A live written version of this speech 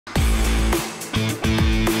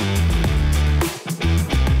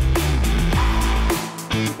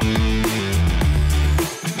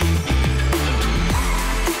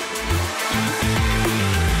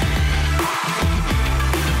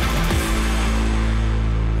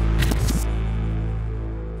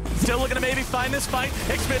looking to maybe find this fight.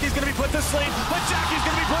 Xmithy's going to be put to sleep, but Jackie's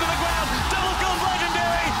going to be put on the ground. Double kill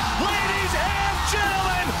legendary. Ladies and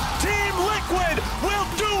gentlemen, Team Liquid will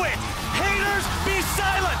do it. Haters, be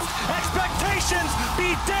silenced. Expectations,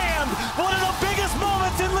 be damned. One of the biggest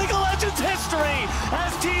moments in League of Legends history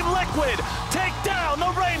as Team Liquid take down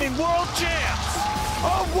the reigning world champs.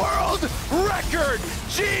 A world record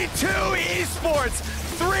G2 Esports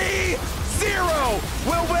 3-0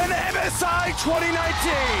 will win MSI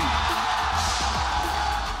 2019.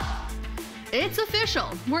 It's official.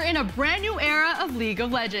 We're in a brand new era of League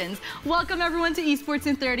of Legends. Welcome everyone to Esports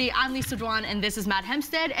in 30. I'm Lisa Dwan and this is Matt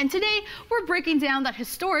Hempstead. And today we're breaking down that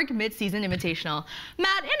historic mid-season invitational.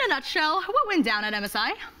 Matt, in a nutshell, what went down at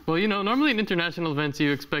MSI? Well, you know, normally in international events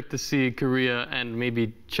you expect to see Korea and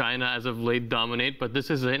maybe China as of late dominate, but this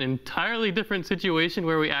is an entirely different situation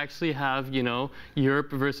where we actually have, you know,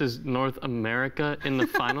 Europe versus North America in the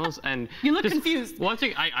finals. And you look confused.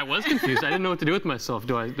 Watching, I was confused. I didn't know what to do with myself.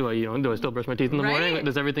 Do I still brush my teeth in the morning?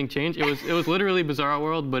 Does everything change? It was literally bizarre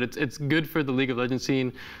world, but it's good for the League of Legends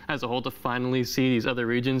scene as a whole to finally see these other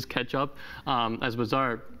regions catch up, as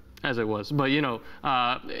bizarre as it was. But, you know,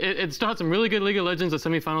 it still had some really good League of Legends. The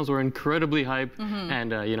semifinals were incredibly hype,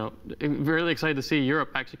 and, you know, really excited to see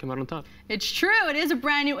Europe actually come out on top. It's true. It is a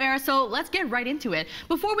brand new era, so let's get right into it.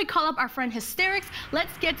 Before we call up our friend Hysterics,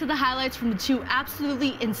 let's get to the highlights from the two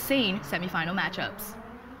absolutely insane semifinal matchups.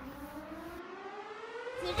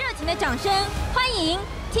 热情的掌声，欢迎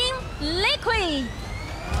Team Liquid。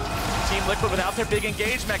 Team Liquid, without their big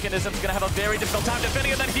engage mechanism, is going to have a very difficult time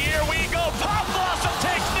defending. And then here we go. Pop Blossom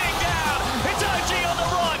takes Ning down. It's IG on the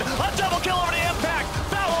run. A double kill over the Impact.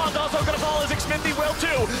 Balon's also going to fall as Xmithy will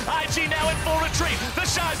too. IG now in full retreat. The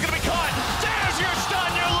Shy's going to be caught. There's your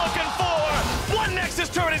stun you're looking for. One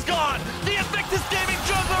Nexus turret is gone. The Invictus Gaming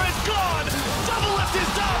Juggler is gone. Double Lift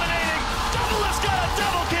is dominating. Double Lift's got a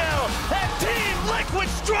double kill. And Team Liquid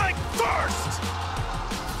strike first.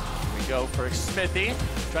 Here we go for Xmithy.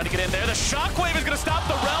 Trying to get in there. The Shockwave is going to stop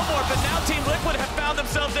the Realm Warp, but now Team Liquid have found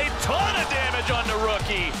themselves a ton of damage on the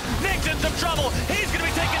rookie. Ning's in some trouble. He's going to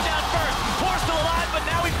be taken down first. Poor's still alive, but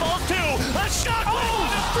now he falls too. A Shockwave on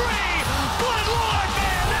the 3. Blood Lord,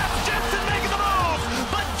 man, that's Jensen making the move.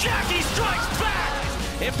 But Jackie strikes back.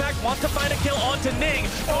 Impact wants to find a kill onto Ning.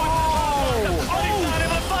 But he's not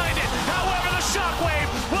able to find it. However, the Shockwave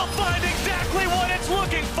will find exactly what it's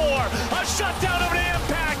looking for. A shutdown over to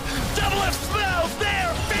Impact. Double F smells their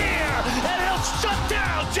fear, and he'll shut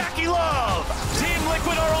down Jackie Love. Team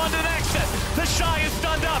Liquid are on to Nexus. The Shy is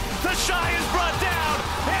stunned up. The Shy is brought down,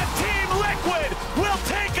 and Team Liquid will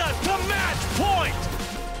take us to match point.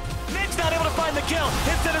 Ning's not able to find the kill.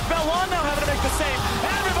 Instead, it's Balon now having to make the save.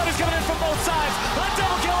 Everybody's coming in from both sides. A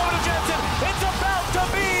double kill over to Jensen. It's about to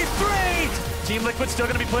be 3. Team Liquid still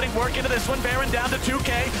going to be putting work into this one. Baron down to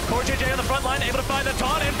 2K. Core JJ on the front line, able to find the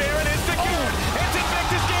taunt, and Baron is secured. It's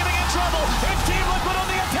Invictus Gaming in trouble. It's Team Liquid on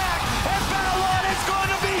the attack, and Balon is going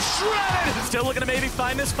to be shredded. Still looking to maybe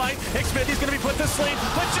find this fight. Xmithy's going to be put to sleep,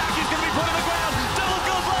 but Jackie's going to be put on the ground. Double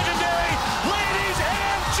kills legendary. Ladies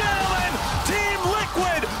and gentlemen, Team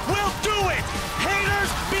Liquid will do it.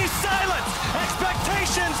 Haters, be silenced.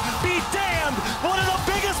 Expectations, be damned. One of the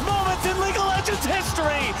biggest moments in League of Legends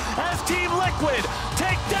history as Team Liquid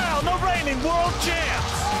take down the reigning world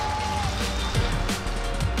champs.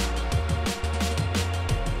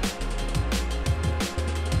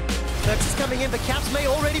 Perks is coming in, but Caps may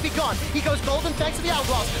already be gone. He goes golden thanks to the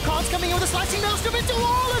Outlaws. Khan's coming in with a slicing maelstrom into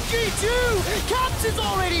all of G2. Caps is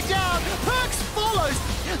already down. Perks follows.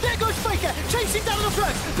 There goes Faker, chasing down the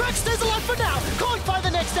Perks. Perks stays alive for now. Can't find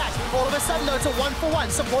the next act. All of a sudden, though, it's a 1-for-1.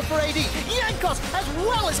 Support for AD. Yankos, as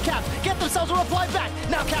well as Caps, get themselves a reply back.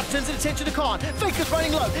 Now Caps turns his attention to Khan. Faker's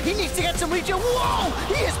running low. He needs to get some regen. Whoa!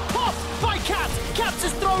 He is popped by Caps. Caps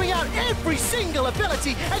is throwing out every single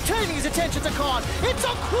ability and turning his attention to Khan. It's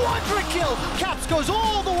a quadra kill. Caps goes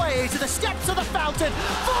all the way to the steps of the fountain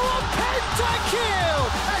for a pentakill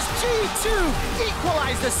as G2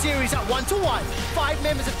 equalize the series at 1-1. 5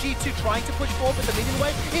 members of G2 trying to push forward, but the minion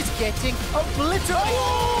wave is getting obliterated.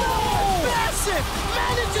 Oh! Massive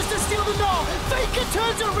manages to steal the Gnaw. Faker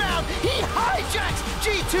turns around. He hijacks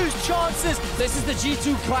G2's chances. This is the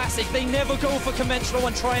G2 classic. They never go for conventional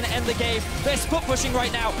when trying to end the game. They're split pushing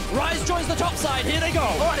right now. Rise joins the top side. Here they go.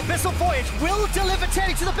 All right, Abyssal Voyage will deliver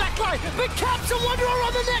Teddy to the back line, but Caps and Wonder are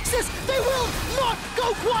on the Nexus. They will not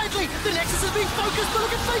go quietly. The Nexus is being focused, but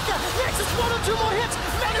look at Faker. Nexus 1 or 2 more hits.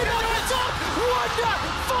 Many more hits on. Wonder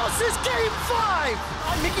forces game 5.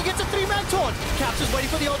 And Mickey gets a 3-man taunt. Caps is waiting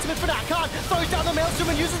for the ultimate for that. Khan throws down the Maelstrom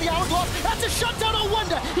and uses the Hourglass. That's a shutdown on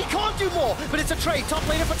Wonder. He can't do more, but it's a trade. Top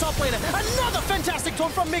laner for top laner. Another fantastic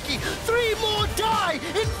taunt from Mickey. 3 more die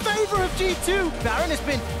in favor of G2. Baron has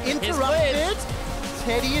been interrupted.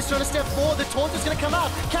 Teddy is trying to step forward. The taunt is going to come out.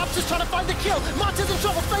 Caps is trying to find the kill. Mata's in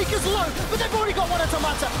trouble. Faker's low, but they've already got one onto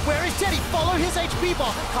Mata. Where is Teddy? Follow his HP bar.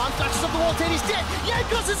 Khan flashes up the wall. Teddy's dead.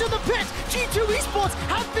 Jankos is in the pit. G2 Esports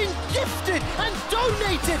have been gifted and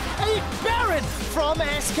donated a Baron from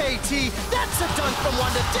SKT. That's a dunk from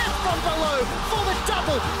Wonder. Death from below for the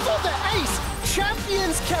double, for the ace.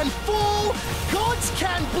 Champions can fall, gods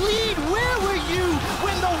can bleed. Where were you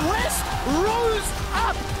when the West rose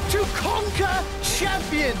up to conquer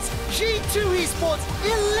champions? G2 Esports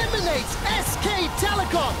eliminates SK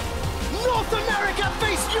Telecom. North America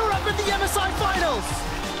face Europe at the MSI Finals.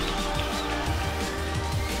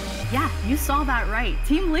 Yeah, you saw that right.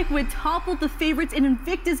 Team Liquid toppled the favorites in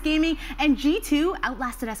Invictus Gaming, and G2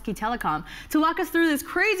 outlasted SK Telecom. To walk us through this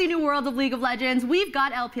crazy new world of League of Legends, we've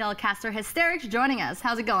got LPL caster Hysterics joining us.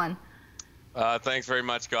 How's it going? Thanks very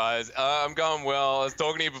much, guys. I'm going well. I was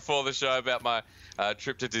talking to you before the show about my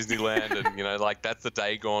trip to Disneyland, and you know, like that's the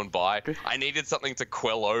day gone by. I needed something to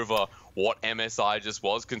quell over what MSI just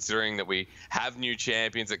was, considering that we have new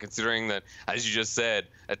champions, and considering that, as you just said,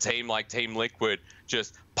 a team like Team Liquid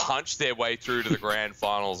just punched their way through to the grand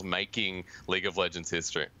finals, making League of Legends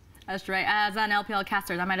history. That's right. As an LPL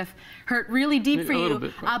caster, that might have hurt really deep for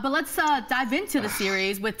you. But let's dive into the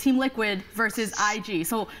series with Team Liquid versus IG.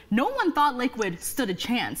 So no one thought Liquid stood a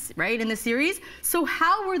chance, right, in the series. So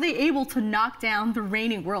how were they able to knock down the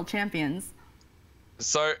reigning world champions?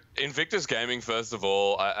 So Invictus Gaming, first of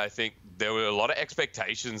all, I think there were a lot of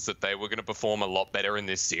expectations that they were going to perform a lot better in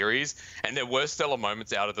this series, and there were stellar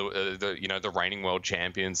moments out of the reigning world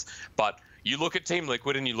champions. But you look at Team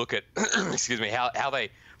Liquid and you look at excuse me, how they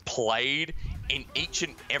played in each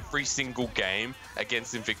and every single game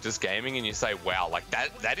against Invictus Gaming, and you say, wow, like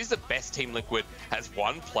that is the best Team Liquid has,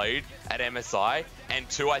 one, played at MSI, and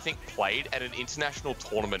two, I think played at an international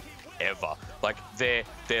tournament ever. Like their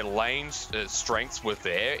lane strengths were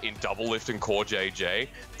there in Double Lift and Core JJ.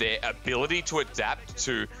 Their ability to adapt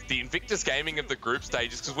to the Invictus Gaming of the group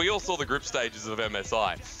stages, because we all saw the group stages of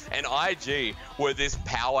MSI, and IG were this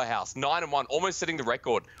powerhouse, 9-1, almost setting the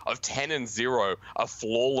record of 10-0, a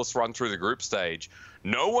flawless run through the group stage.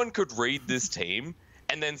 No one could read this team,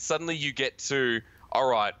 and then suddenly you get to, all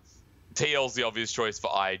right, TL's the obvious choice for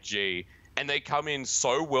IG. And they come in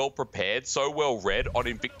so well prepared, so well read on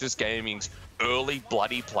Invictus Gaming's early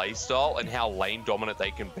bloody playstyle and how lane dominant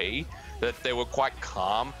they can be, that they were quite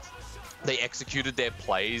calm. They executed their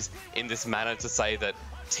plays in this manner to say that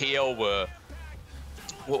TL were,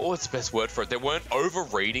 what's the best word for it? They weren't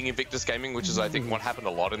over-reading Invictus Gaming, which is, I think, what happened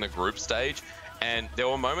a lot in the group stage. And there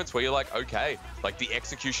were moments where you're like, okay, like the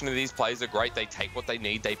execution of these plays are great. They take what they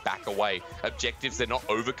need, they back away. Objectives, they're not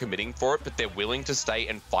over-committing for it, but they're willing to stay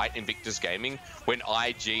and fight Invictus Gaming when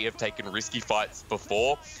IG have taken risky fights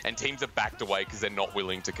before and teams have backed away because they're not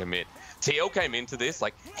willing to commit. TL came into this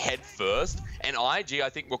like head first, and IG, I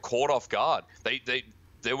think, were caught off guard.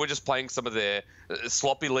 They were just playing some of their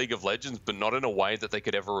sloppy League of Legends, but not in a way that they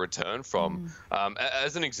could ever return from.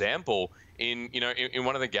 As an example, in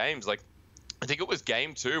one of the games, like, I think it was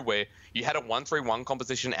game 2 where you had a 1-3-1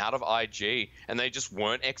 composition out of IG, and they just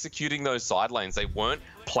weren't executing those side lanes. They weren't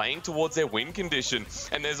playing towards their win condition.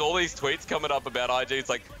 And there's all these tweets coming up about IG. It's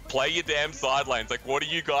like, play your damn side lanes. Like, what are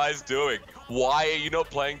you guys doing? Why are you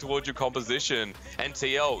not playing towards your composition? And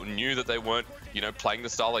TL knew that they weren't, playing the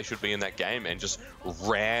style they should be in that game, and just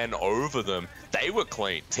ran over them. They were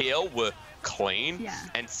clean. TL were clean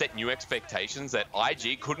and set new expectations that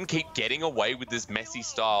IG couldn't keep getting away with this messy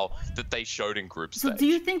style that they showed in group stage. So do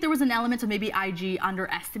you think there was an element of maybe IG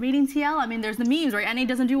underestimating TL? I mean, there's the memes, right? NA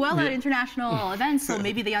doesn't do well at international events, so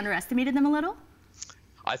maybe they underestimated them a little?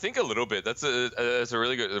 I think a little bit. That's a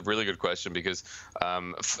really good question, because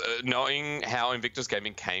knowing how Invictus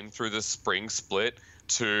Gaming came through the spring split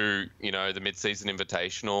to the mid-season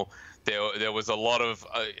invitational, there was a lot of,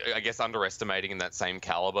 I guess, underestimating in that same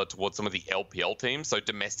caliber towards some of the LPL teams. So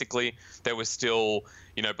domestically, they were still,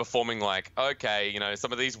 performing like, okay,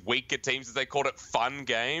 some of these weaker teams, as they called it, fun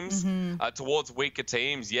games, towards weaker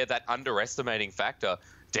teams. Yeah, that underestimating factor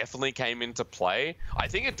definitely came into play. I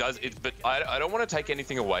think it does, but I don't want to take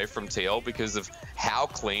anything away from TL because of how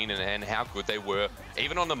clean and how good they were,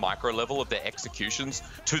 even on the micro level of their executions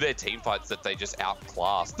to their team fights, that they just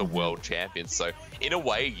outclassed the world champions. So in a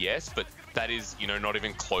way, yes, but that is, not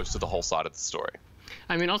even close to the whole side of the story.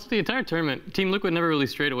 I mean, also the entire tournament, Team Liquid never really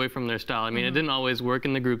strayed away from their style. I mean, it didn't always work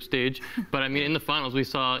in the group stage, but I mean, in the finals, we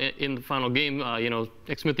saw in the final game, you know,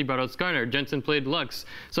 Smithy brought out Skarner, Jensen played Lux.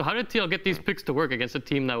 So how did TL get these picks to work against a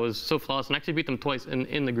team that was so flawless and actually beat them twice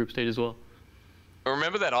in the group stage as well?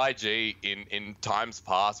 Remember that IG in times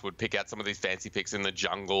past would pick out some of these fancy picks in the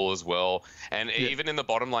jungle as well, and even in the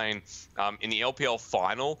bottom lane, in the LPL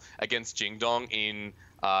final against Jingdong in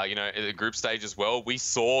you know, the group stage as well, we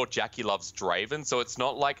saw Jackie loves Draven. So it's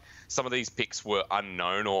not like some of these picks were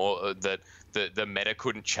unknown or that the meta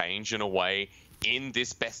couldn't change in a way in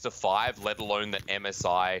this best of 5, let alone the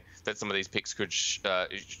MSI that some of these picks could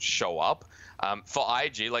show up. For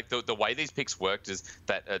IG, like the way these picks worked is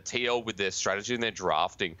that TL with their strategy and their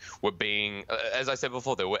drafting were being, as I said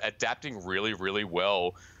before, they were adapting really, really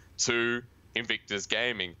well to Invictus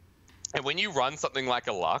Gaming. And when you run something like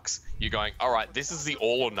a Lux, you're going, all right, this is the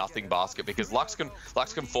all or nothing basket, because Lux can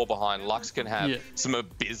fall behind. Lux can have some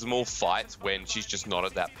abysmal fights when she's just not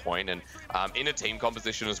at that point. And in a team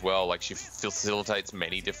composition as well, like she facilitates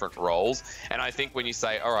many different roles. And I think when you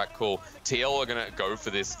say, all right, cool, TL are going to go for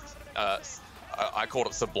this, I called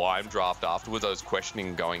it sublime draft afterwards. I was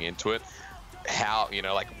questioning going into it. How, you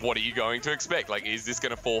know, like, what are you going to expect? Like, is this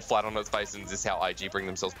going to fall flat on its face? And is this how IG bring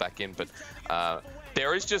themselves back in? But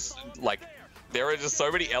there are just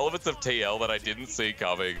so many elements of TL that I didn't see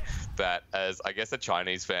coming, that as, I guess, a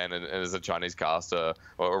Chinese fan and as a Chinese caster,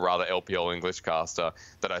 or rather LPL English caster,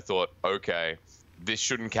 that I thought, okay, this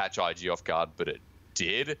shouldn't catch IG off guard, but it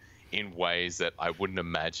did in ways that I wouldn't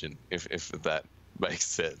imagine, if that makes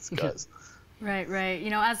sense, guys. Right, right.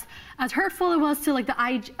 You know, as hurtful it was to like the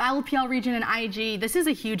LPL region and IG, this is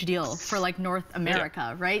a huge deal for like North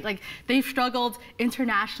America, right? Like they've struggled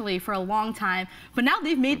internationally for a long time, but now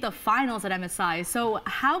they've made the finals at MSI. So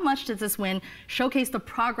how much does this win showcase the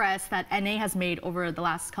progress that NA has made over the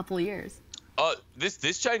last couple of years?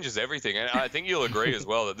 This changes everything, and I think you'll agree as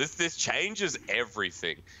well that this changes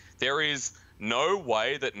everything. There is no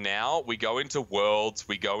way that now we go into Worlds,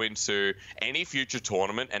 we go into any future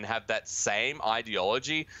tournament and have that same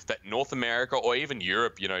ideology that North America or even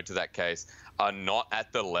Europe, you know, to that case, are not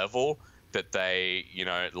at the level that they, you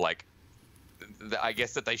know, like, I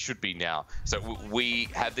guess that they should be now. So we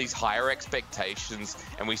have these higher expectations,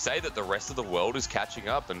 and we say that the rest of the world is catching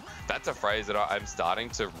up, and that's a phrase that I'm starting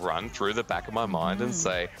to run through the back of my mind and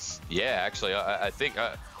say, yeah, actually, I think,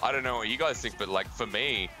 I don't know what you guys think, but like for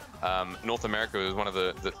me, North America was one of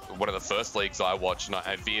the first leagues I watched, and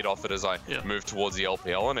I veered off it as I moved towards the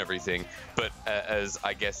LPL and everything. But as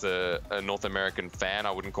I guess a North American fan,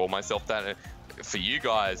 I wouldn't call myself that. For you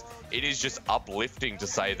guys, it is just uplifting to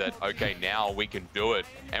say that, okay, now we can do it,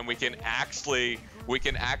 and we can actually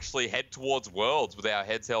head towards Worlds with our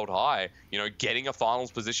heads held high, you know, getting a finals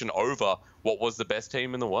position over what was the best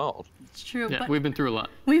team in the world. It's true. Yeah, but we've been through a lot.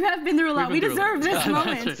 We have been through a lot. We deserve this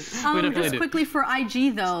moment. Just do. quickly for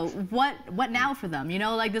IG though, what now for them? You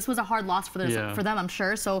know, like this was a hard loss for them, I'm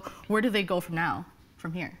sure. So where do they go from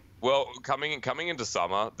here? Well, coming into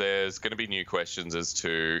summer, there's going to be new questions as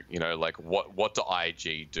to, you know, like what do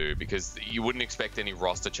IG do? Because you wouldn't expect any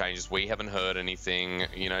roster changes. We haven't heard anything.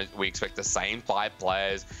 You know, we expect the same 5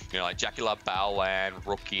 players. You know, like Jackie Love, Baolan,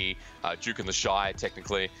 Rookie, Duke and the Shy,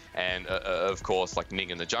 technically, and of course, like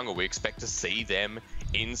Ning in the jungle. We expect to see them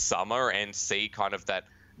in summer and see kind of that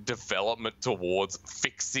development towards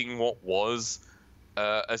fixing what was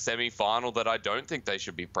a semi-final that I don't think they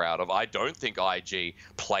should be proud of. I don't think IG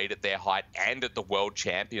played at their height and at the world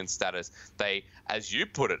champion status. They, as you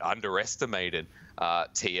put it, underestimated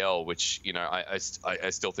TL, which, you know, I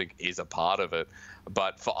still think is a part of it.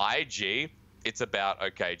 But for IG, it's about,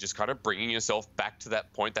 okay, just kind of bringing yourself back to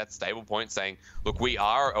that point, that stable point, saying, look, we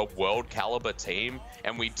are a world caliber team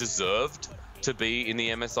and we deserved to be in the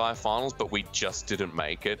MSI finals, but we just didn't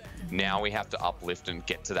make it. Now we have to uplift and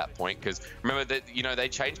get to that point, because remember that, you know, they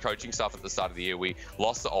changed coaching staff at the start of the year. We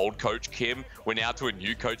lost the old coach Kim. We're now to a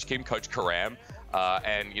new coach Kim, Coach Karam,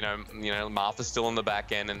 and you know Martha's still on the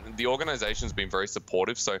back end, and the organization's been very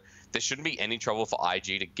supportive. So there shouldn't be any trouble for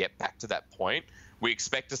IG to get back to that point. We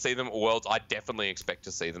expect to see them at Worlds. I definitely expect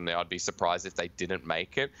to see them there. I'd be surprised if they didn't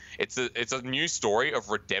make it. It's a new story of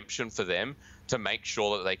redemption for them to make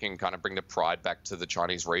sure that they can kind of bring the pride back to the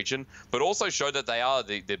Chinese region, but also show that they are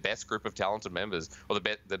the best group of talented members, or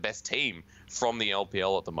the best team from the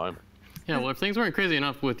LPL at the moment. Yeah, well, if things weren't crazy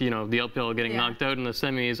enough with, you know, the LPL getting knocked out in the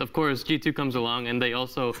semis, of course, G2 comes along and they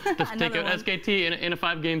also just take out SKT in a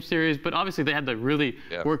 5-game series, but obviously they had to really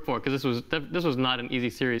work for it, because this was not an easy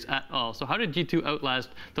series at all. So how did G2 outlast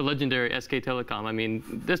the legendary SK Telecom? I mean,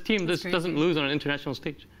 this team doesn't lose on an international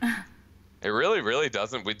stage. It really, really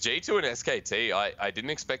doesn't. With G2 and SKT, I didn't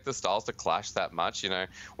expect the styles to clash that much. You know,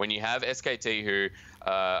 when you have SKT, who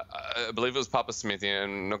I believe it was Papa Smith, and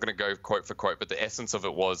I'm not going to go quote for quote, but the essence of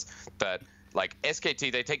it was that, like,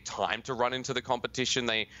 SKT, they take time to run into the competition.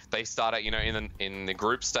 They start out, you know, in the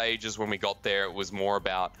group stages. When we got there, it was more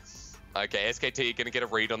about, okay, SKT are going to get a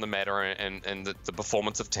read on the meta and the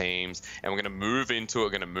performance of teams, and we're going to move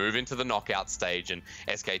into the knockout stage, and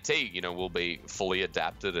SKT, you know, will be fully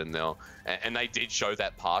adapted, and they did show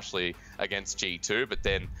that partially against G2, but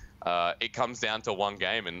then it comes down to one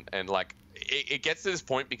game, and like, it gets to this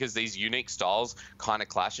point because these unique styles kind of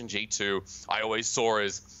clash. In G2, I always saw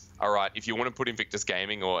as, all right, if you want to put Invictus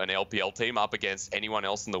Gaming or an LPL team up against anyone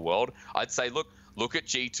else in the world, I'd say, look at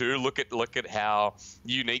G2, look at how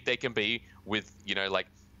unique they can be with, you know, like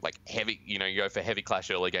heavy, you know, you go for heavy clash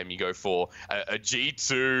early game, you go for a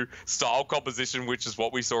G2 style composition, which is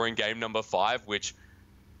what we saw in game number 5, which,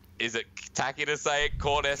 is it tacky to say it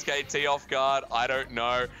caught SKT off guard? I don't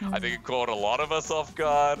know. I think it caught a lot of us off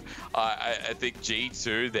guard. I think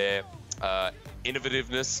G2, their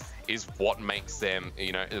innovativeness is what makes them,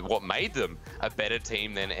 you know, what made them a better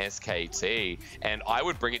team than SKT. And I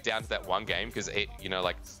would bring it down to that one game because, you know,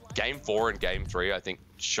 like game 4 and game 3, I think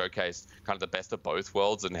showcased kind of the best of both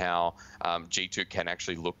worlds, and how G2 can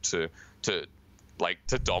actually look to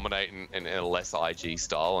dominate in a less IG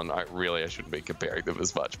style. And I shouldn't be comparing them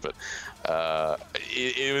as much, but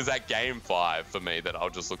it was that game 5 for me that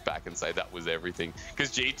I'll just look back and say that was everything.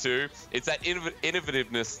 Because G2, it's that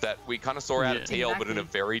innovativeness that we kind of saw out of TL, but in a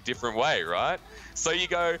very different way, right? So you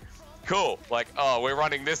go, cool, like, oh, we're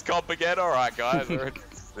running this comp again? All right, guys,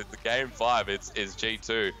 it's the game 5, it's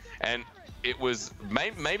G2. And it was,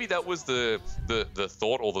 maybe that was the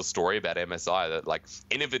thought or the story about MSI, that like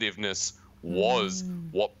innovativeness was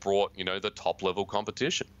what brought, you know, the top level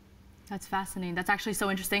competition. That's fascinating. That's actually so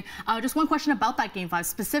interesting. Just one question about that game 5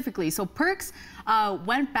 specifically. So Perks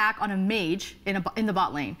went back on a mage in the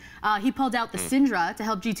bot lane. He pulled out the Syndra to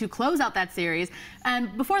help G2 close out that series.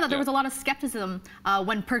 And before that, there was a lot of skepticism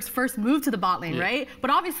when Perks first moved to the bot lane, right? But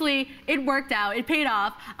obviously, it worked out. It paid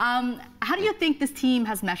off. How do you think this team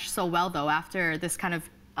has meshed so well, though, after this kind of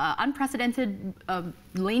unprecedented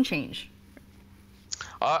lane change?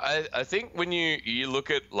 I think when you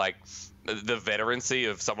look at like the veterancy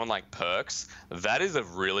of someone like Perks, that is a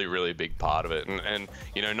really, really big part of it. And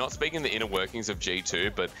you know, not speaking the inner workings of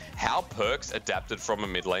G2, but how Perks adapted from a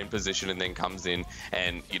mid lane position and then comes in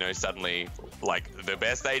and, you know, suddenly like the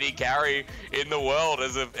best AD carry in the world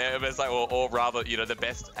as a MSI, or rather, you know, the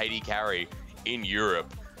best AD carry in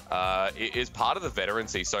Europe. Is part of the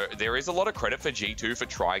veterancy. So there is a lot of credit for G2 for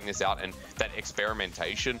trying this out, and that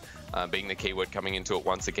experimentation being the keyword coming into it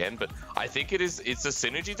once again. But I think it's a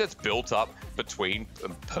synergy that's built up between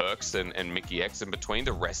Perks and Mickey X, and between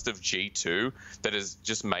the rest of G2, that has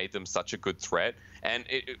just made them such a good threat. And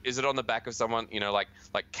is it on the back of someone, you know, like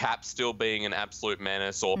Cap still being an absolute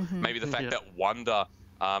menace, or maybe the fact that Wonder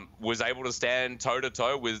was able to stand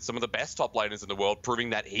toe-to-toe with some of the best top laners in the world, proving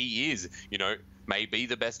that he is, you know, maybe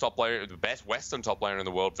the best top laner, the best Western top laner in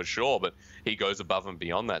the world for sure, but he goes above and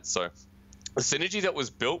beyond that. So the synergy that was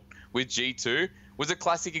built with G2 was a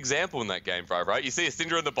classic example in that game 5, right? You see a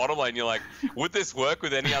Syndra in the bottom lane, you're like, would this work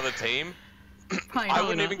with any other team? I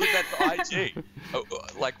wouldn't even give that to IG.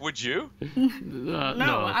 Like, would you?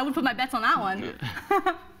 No, I would put my bets on that one.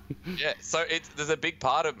 Yeah, so there's a big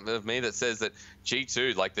part of me that says that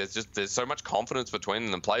G2, like, there's so much confidence between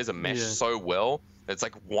them. The players are meshed so well. It's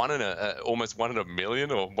like almost 1 in a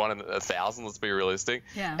million, or 1 in 1,000. Let's be realistic.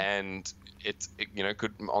 Yeah. And it you know,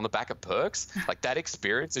 could, on the back of Perks, like, that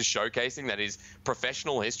experience is showcasing that his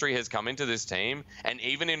professional history has come into this team, and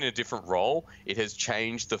even in a different role, it has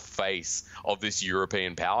changed the face of this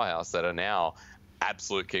European powerhouse that are now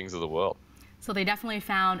absolute kings of the world. So they definitely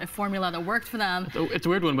found a formula that worked for them. It's a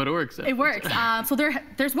weird one, but it works. It works. So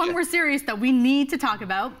there's one more series that we need to talk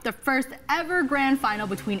about, the first ever grand final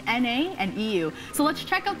between NA and EU. So let's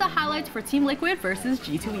check out the highlights for Team Liquid versus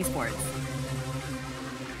G2 Esports.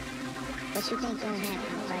 What you think gonna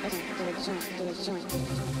happen? Do the joint.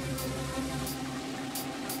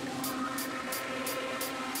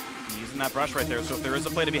 Using that brush right there, so if there is a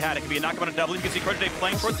play to be had, it could be a knockup on a double. You can see Core JJ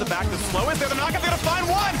playing towards the back. The slowest there, the knockup, they're gonna find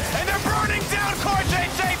one, and they're burning down Core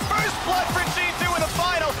JJ. First blood for G2 in the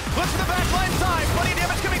final. Looks for the backline side. Plenty of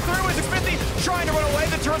damage coming through as Xmithie trying to run away.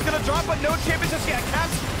 The turn's gonna drop, but no champions just yet.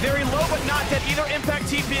 Caps very low, but not dead either. Impact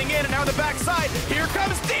TPing in, and now the backside. Here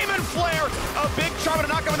comes Demon Flare. A big chop and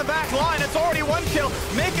a knockup in the back line. It's already 1 kill.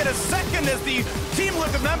 Make it a second as the Team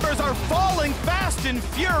Liquid members are falling fast and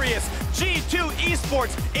furious. G2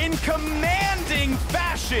 Esports in commanding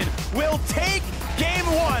fashion will take game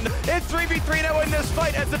 1. It's 3v3 now in this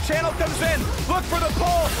fight as the channel comes in. Look for the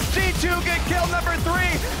pull. G2 get kill number 3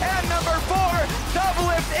 and number 4.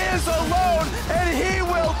 Doublelift is alone and he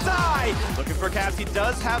will die. Looking for Caps. He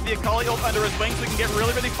does have the Akali ult under his wing so he can get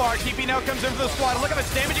really, really far. TP now comes in for the squad. Look how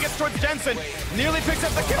much damage he gets towards Jensen. Nearly picks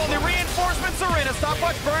up the kill. The reinforcements are in. A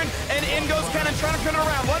stopwatch burn and in goes Kennen trying to turn it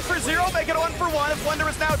around. 1 for 0, make it 1 for 1. As Wonder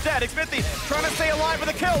is now dead. Xmithy trying to stay alive for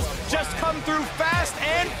the kills. Just come through fast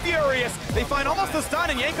and furious. They find almost the stun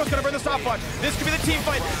and Yanko's gonna burn the stopwatch. This could be the team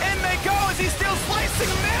fight. In they go as he's still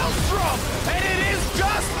slicing Maelstrom. And it is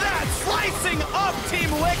just that, slicing up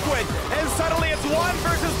Team Liquid. And suddenly it's 1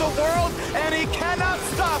 versus the world and he cannot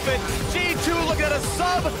stop it. G2 looking at a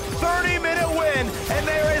sub 30-minute win and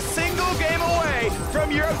they are a single game away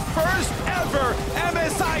from Europe's first ever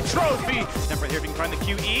MSI trophy. Temper here, if you can find the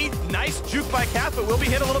QE. Nice juke by Caps, but will be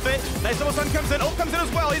hit a little bit. Nice little stun comes in. Ult comes in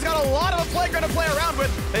as well. He's got a lot of a playground to play around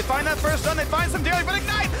with. They find that first stun. They find some damage, but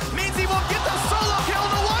Ignite means he will get the solo kill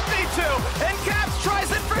in the 1v2. And Caps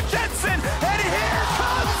tries it for Jensen. And here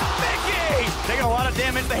comes Mickey. Taking a lot of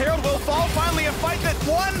damage. The Herald will fall. Finally a fight that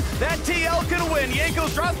one that TL can win.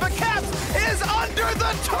 Yankos drops, but Caps is under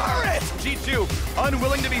the turret. G2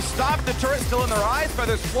 unwilling to be stopped. The turret still in their eyes.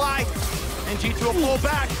 Feathers fly. And G2 will pull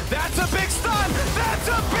back. That's a big stun. That's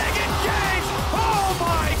a big engage. Oh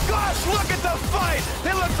my gosh, look at the fight.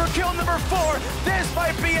 They look for kill number 4. This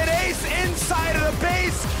might be an ace inside of the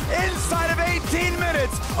base, inside of 18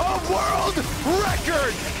 minutes. A world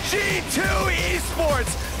record. G2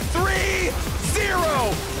 Esports 3-0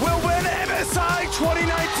 will win MSI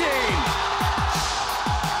 2019.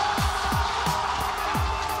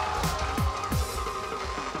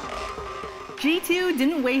 G2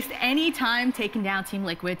 didn't waste any time taking down Team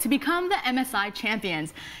Liquid to become the MSI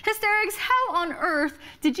champions. Hysterics, how on earth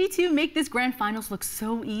did G2 make this grand finals look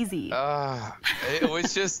so easy? It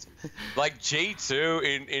was just like G2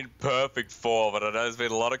 in perfect form. And I know there's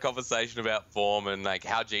been a lot of conversation about form and like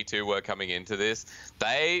how G2 were coming into this.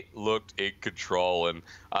 They looked in control, and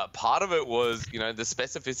part of it was, you know, the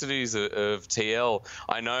specificities of TL.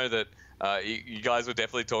 I know that you guys were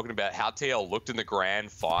definitely talking about how TL looked in the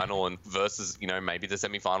grand final and versus, you know, maybe the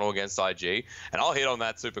semi-final against IG. And I'll hit on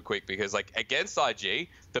that super quick because, like, against IG,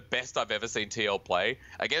 the best I've ever seen TL play.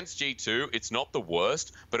 Against G2, it's not the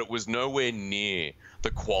worst, but it was nowhere near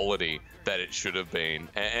the quality that it should have been.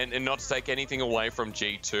 And not to take anything away from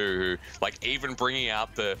G2, who, like, even bringing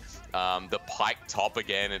out the Pike top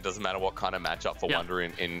again, it doesn't matter what kind of matchup for Wonder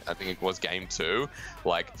in I think it was game 2.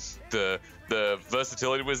 Like, the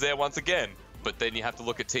versatility was there once again, but then you have to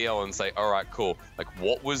look at TL and say, all right, cool. Like,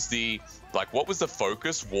 what was the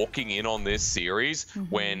focus walking in on this series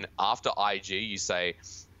when after IG you say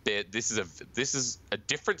this is a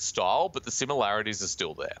different style, but the similarities are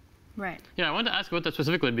still there. Right. Yeah, I wanted to ask about that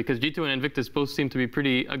specifically because G2 and Invictus both seem to be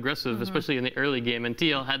pretty aggressive, especially in the early game. And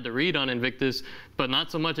TL had the read on Invictus, but not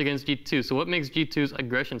so much against G2. So what makes G2's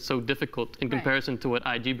aggression so difficult in comparison to what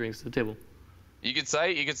IG brings to the table? You could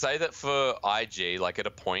say that for IG, like at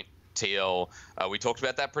a point, TL, we talked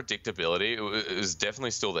about that predictability. It was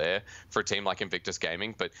definitely still there for a team like Invictus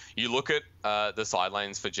Gaming. But you look at the side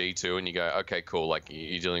lanes for G2 and you go, okay, cool. Like,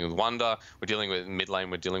 you're dealing with Wonder, we're dealing with mid lane,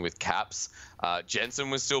 we're dealing with Caps. Jensen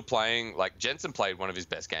was still playing. Like, Jensen played one of his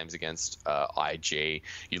best games against IG.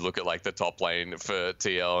 You look at like the top lane for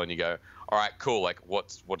TL and you go, all right, cool. Like,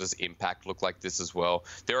 what does Impact look like this as well?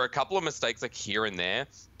 There are a couple of mistakes like here and there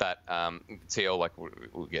that TL, like,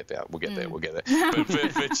 we'll get there. But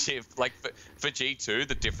for G2,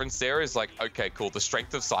 the difference there is like, okay, cool. The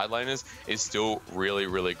strength of side laners is still really,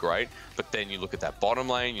 really great. But then you look at that bottom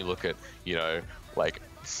lane. You look at, you know, like,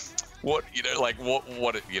 what's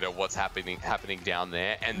happening down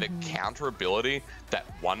there, and the counter ability that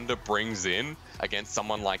Wonder brings in against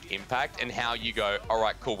someone like Impact, and how you go, all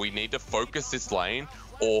right, cool, we need to focus this lane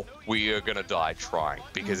or we are going to die trying.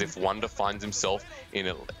 Because if Wonder finds himself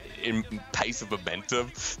in pace of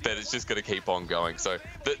momentum, then it's just going to keep on going. So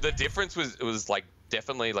the difference was like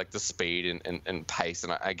definitely like the speed and pace.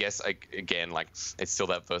 And I guess, again, like, it's still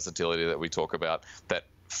that versatility that we talk about that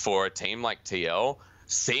for a team like TL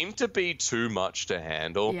seemed to be too much to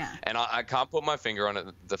handle. Yeah. And I can't put my finger on it,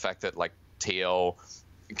 the fact that like TL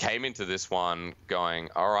came into this one going,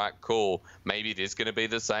 all right, cool, maybe it is going to be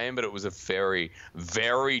the same, but it was a very,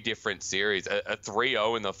 very different series. A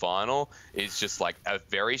 3-0 in the final is just like a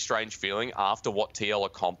very strange feeling after what TL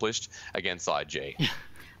accomplished against IG.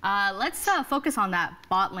 Let's focus on that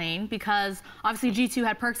bot lane, because obviously G2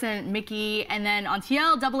 had Perks and Mickey, and then on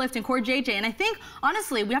TL, Doublelift and Core JJ. And I think,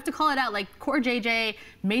 honestly, we have to call it out, like, Core JJ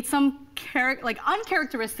made some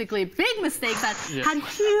uncharacteristically big mistakes that had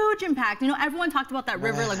huge impact. You know, everyone talked about that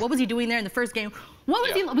River, like what was he doing there in the first game? What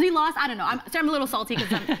was he? Was he lost? I don't know. I'm a little salty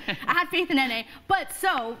because I had faith in NA. But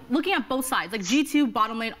so looking at both sides, like G2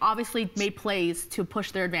 bottom lane obviously made plays to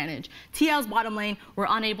push their advantage. TL's bottom lane were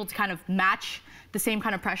unable to kind of match the same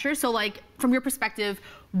kind of pressure. So like from your perspective,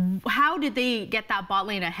 how did they get that bot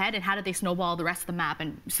lane ahead, and how did they snowball the rest of the map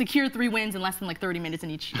and secure 3 wins in less than like 30 minutes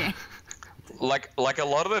in each game? Like a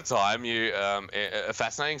lot of the time, a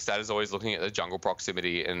fascinating stat is always looking at the jungle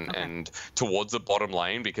proximity and towards the bottom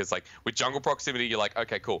lane, because like with jungle proximity, you're like,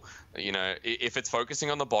 okay, cool. You know, if it's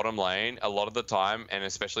focusing on the bottom lane, a lot of the time, and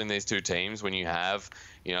especially in these two teams, when you have,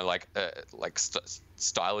 you know,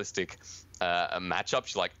 stylistic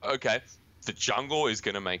matchups, you're like, okay, the jungle is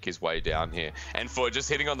going to make his way down here. And for just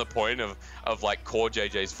hitting on the point of like Core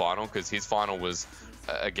JJ's final, because his final was,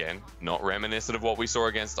 again, not reminiscent of what we saw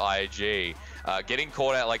against IAG. Getting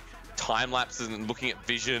caught out, like time lapses and looking at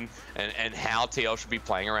vision and how TL should be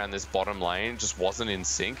playing around this bottom lane just wasn't in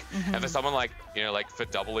sync. And for someone like, you know, like for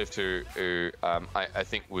Doublelift, who I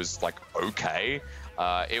think was like okay,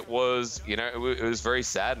 it was, you know, it was very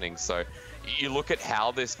saddening. So you look at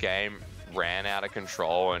how this game ran out of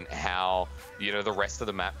control and how, you know, the rest of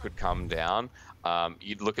the map could come down.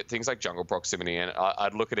 You'd look at things like jungle proximity, and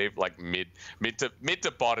I'd look at it like mid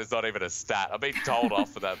to bot is not even a stat. I've been told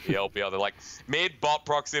off for that the LPL. They're like, mid bot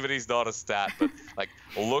proximity is not a stat, but like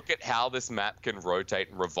look at how this map can rotate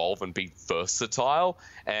and revolve and be versatile.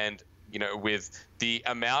 And you know, with the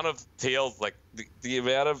amount of TLs, like the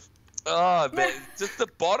amount of just the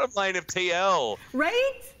bottom lane of TL,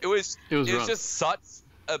 right? It was just such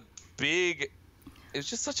a big. It was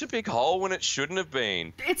just such a big hole when it shouldn't have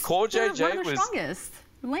been. It's Core JJ one of the strongest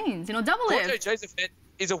lanes. You know, Doublelift. Core JJ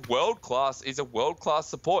is a world class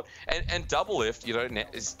support, and Doublelift, you know,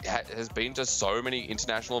 has been to so many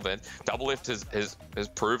international events. Doublelift has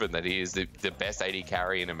proven that he is the best AD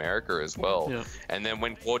carry in America as well. Yeah. And then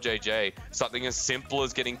when Core JJ, something as simple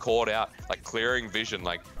as getting caught out, like clearing vision,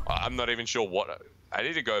 like I'm not even sure what. I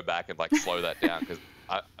need to go back and like slow that down because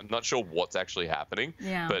I'm not sure what's actually happening.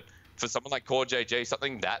 Yeah. But for someone like Core JJ,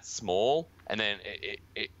 something that small, and then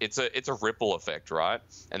it's a ripple effect, right?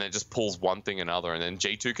 And then it just pulls one thing another, and then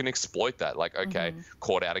G2 can exploit that. Like, okay,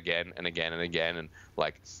 caught out again and again and again, and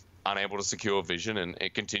like unable to secure vision, and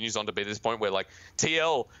it continues on to be this point where like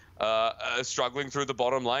TL are struggling through the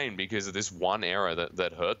bottom lane because of this one error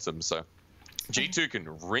that hurts them. So G2 can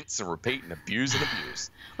rinse and repeat and abuse and abuse.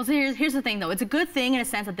 Well, so here's the thing, though. It's a good thing in a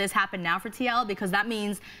sense that this happened now for TL, because that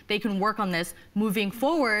means they can work on this moving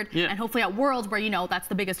forward, and hopefully at Worlds, where, you know, that's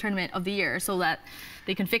the biggest tournament of the year, so that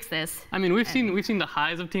they can fix this. I mean, we've seen the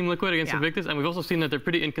highs of Team Liquid against Invictus, and we've also seen that they're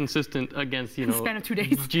pretty inconsistent against, you know, span of 2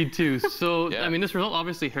 days. G2. So I mean, this result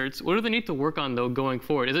obviously hurts. What do they need to work on though going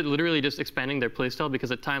forward? Is it literally just expanding their playstyle,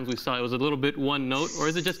 because at times we saw it was a little bit one note, or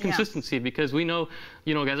is it just consistency? Because we know,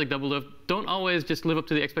 you know, guys like Doublelift don't always just live up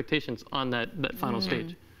to the expectations on that final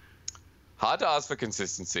stage. Hard to ask for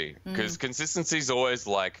consistency, because consistency is always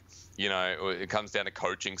like, you know, it comes down to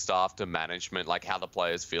coaching staff, to management, like how the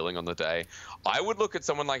player's feeling on the day. I would look at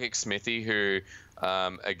someone like Xmithy, who,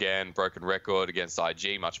 again, broken record against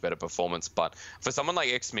IG, much better performance. But for someone like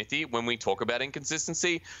Xmithy, when we talk about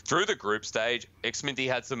inconsistency, through the group stage, Xmithy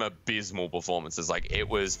had some abysmal performances. Like, it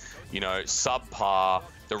was, you know, subpar.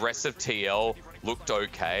 The rest of TL looked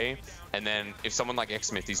okay. And then if someone like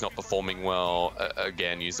Xmithy's not performing well,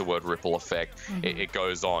 again, use the word ripple effect, it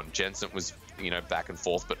goes on. Jensen was, you know, back and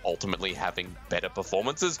forth, but ultimately having better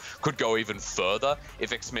performances, could go even further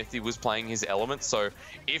if Xmithy was playing his element. So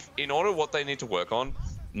in order, what they need to work on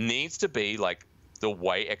needs to be like the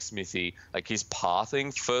way Xmithy, like his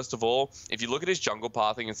pathing, first of all. If you look at his jungle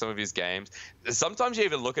pathing in some of his games, sometimes you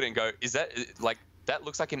even look at it and go, is that like, that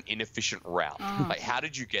looks like an inefficient route. Like, how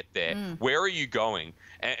did you get there? Where are you going?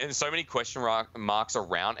 And so many question marks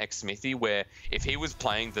around Xmithy, where if he was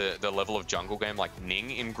playing the level of jungle game like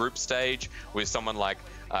Ning in group stage with someone like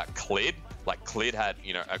Clid, like Clid had,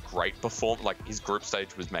 you know, a great performance, like his group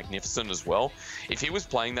stage was magnificent as well. If he was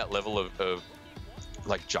playing that level of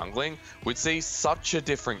like jungling, we'd see such a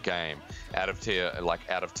different game out of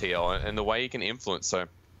TL and the way he can influence. So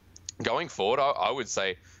going forward, I would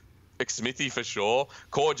say Xmithy for sure.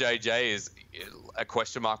 Core JJ a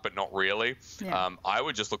question mark, but not really. Yeah. I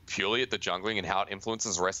would just look purely at the jungling and how it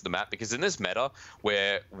influences the rest of the map, because in this meta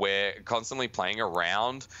where we're constantly playing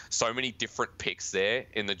around so many different picks there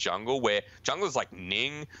in the jungle, where junglers like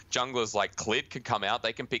Ning, junglers like Clid can come out,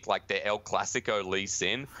 they can pick like their El Clasico Lee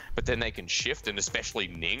Sin, but then they can shift, and especially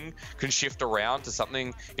Ning can shift around to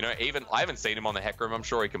something, you know, even I haven't seen him on the Heck Room, I'm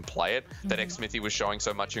sure he can play it, that Xmithy was showing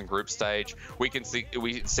so much in group stage. We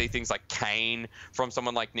see things like Kane from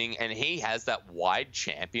someone like Ning, and he has that wide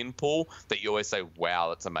champion pool that you always say, wow,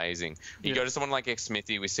 that's amazing. You go to someone like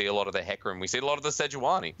Xmithy, we see a lot of the Heck Room, we see a lot of the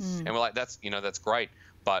Sejuani, and we're like, that's, you know, that's great.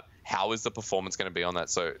 But how is the performance going to be on that?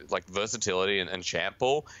 So, like, versatility and champ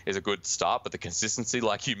pool is a good start, but the consistency,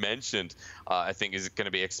 like you mentioned, I think is going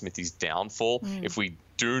to be Xmithy's downfall if we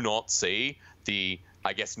do not see the,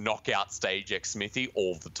 I guess, knockout stage Xmithy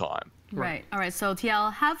all the time. Right. All right. So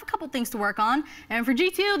TL have a couple things to work on, and for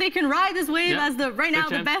G2, they can ride this wave as the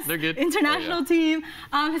the best international team.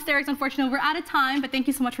 Hysterics, unfortunately, we're out of time, but thank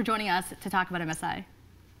you so much for joining us to talk about MSI.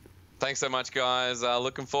 Thanks so much, guys.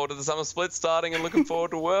 Looking forward to the summer split starting, and looking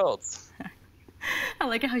forward to Worlds. I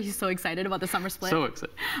like how he's so excited about the summer split. So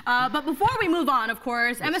excited. But before we move on, of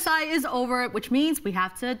course, MSI is over, which means we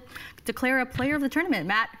have to declare a player of the tournament.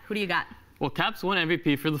 Matt, who do you got? Well, Caps won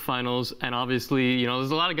MVP for the finals, and obviously, you know, there's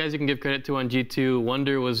a lot of guys you can give credit to on G2.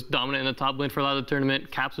 Wonder was dominant in the top lane for a lot of the tournament.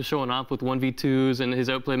 Caps was showing off with 1v2s and his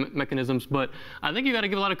outplay mechanisms, but I think you got to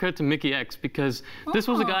give a lot of credit to Mickey X, because this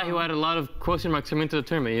was a guy who had a lot of question marks coming into the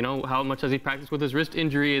tournament. You know, how much has he practiced with his wrist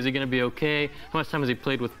injury? Is he going to be okay? How much time has he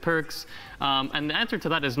played with Perks? And the answer to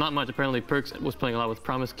that is not much. Apparently, Perks was playing a lot with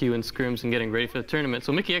Promise Q and scrims and getting ready for the tournament.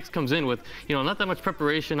 So Mickey X comes in with, you know, not that much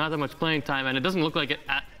preparation, not that much playing time, and it doesn't look like it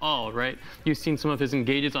at all, right? You've seen some of his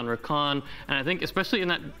engages on Rakan, and I think especially in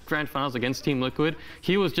that grand finals against Team Liquid,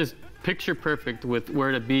 he was just picture perfect with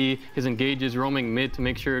where to be, his engages, roaming mid to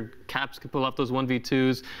make sure Caps could pull off those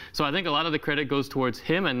 1v2s. So I think a lot of the credit goes towards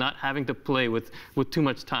him and not having to play with too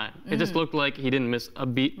much time. It just looked like he didn't miss a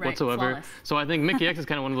beat whatsoever. Flawless. So I think Mickey X is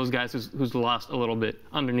kind of one of those guys who's lost a little bit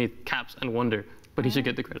underneath Caps and Wonder, but he should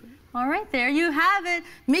get the credit. All right, there you have it.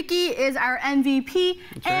 Mickey is our MVP,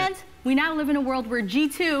 and we now live in a world where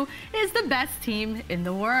G2 is the best team in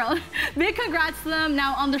the world. Big congrats to them.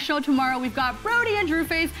 Now on the show tomorrow, we've got Brody and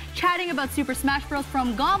Drewface chatting about Super Smash Bros.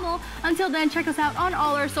 From Gommel. Until then, check us out on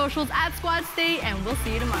all our socials at Squad State, and we'll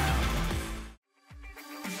see you tomorrow.